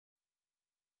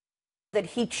that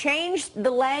he changed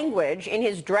the language in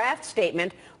his draft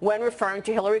statement when referring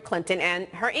to Hillary Clinton and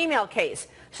her email case.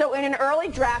 So in an early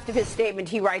draft of his statement,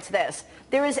 he writes this: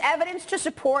 "There is evidence to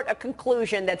support a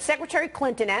conclusion that Secretary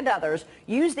Clinton and others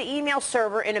used the email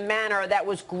server in a manner that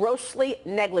was grossly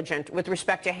negligent with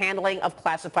respect to handling of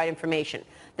classified information."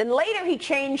 Then later he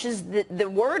changes the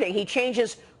wording. He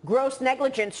changes gross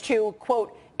negligence to,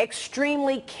 quote,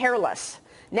 "extremely careless."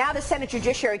 Now the Senate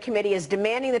Judiciary Committee is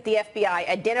demanding that the FBI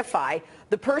identify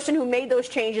the person who made those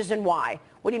changes and why.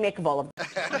 What do you make of all of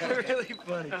that? Really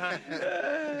funny.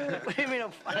 What do you mean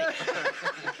I'm funny?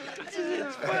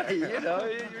 It's funny, you know.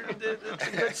 It's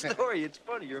a good story. It's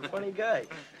funny. You're a funny guy.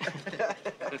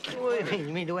 What do you mean?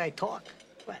 You mean the way I talk?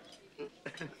 What?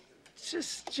 It's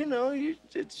just, you know, you're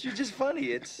just funny.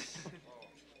 It's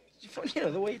funny, you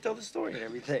know, the way you tell the story and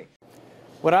everything.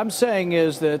 What I'm saying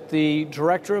is that the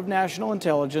Director of National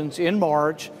Intelligence in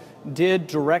March did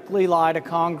directly lie to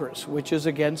Congress, which is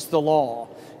against the law.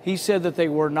 He said that they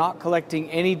were not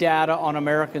collecting any data on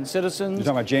American citizens. You're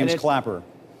talking about James Clapper.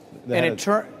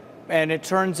 And it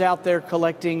turns out they're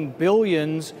collecting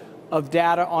billions of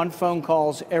data on phone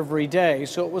calls every day.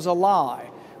 So it was a lie.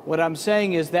 What I'm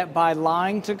saying is that by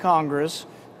lying to Congress,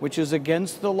 which is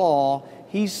against the law,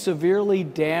 he's severely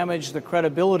damaged the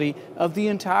credibility of the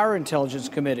entire Intelligence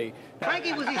Committee.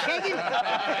 Frankie, was he shaking?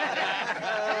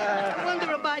 I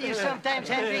wonder about you sometimes,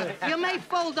 Henry. You may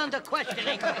fold under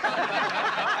questioning.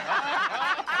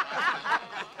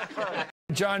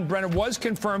 John Brennan was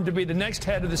confirmed to be the next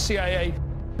head of the CIA.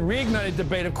 Reignited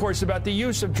debate, of course, about the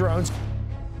use of drones.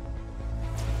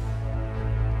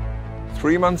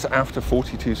 3 months after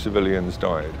 42 civilians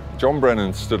died, John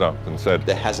Brennan stood up and said,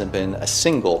 "There hasn't been a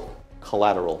single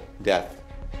collateral death."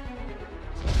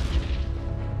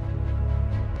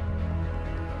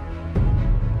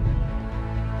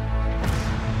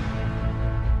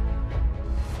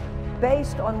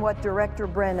 Based on what Director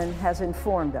Brennan has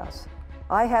informed us,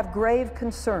 I have grave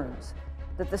concerns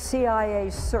that the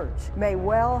CIA's search may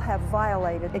well have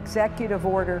violated Executive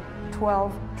Order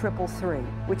 12333,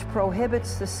 which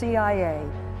prohibits the CIA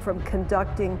from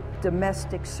conducting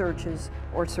domestic searches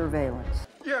or surveillance.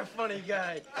 You're a funny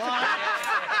guy.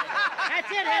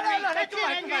 That's it, Henry. That's it,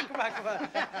 Henry. Come on.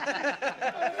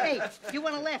 Hey, you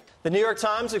want to laugh? The New York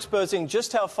Times exposing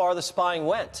just how far the spying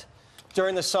went.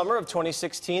 During the summer of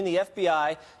 2016, the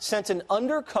FBI sent an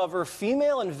undercover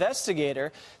female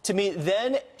investigator to meet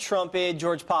then-Trump aide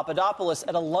George Papadopoulos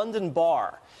at a London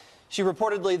bar. She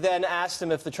reportedly then asked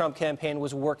him if the Trump campaign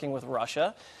was working with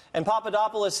Russia. And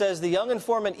Papadopoulos says the young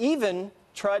informant even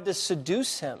tried to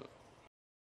seduce him.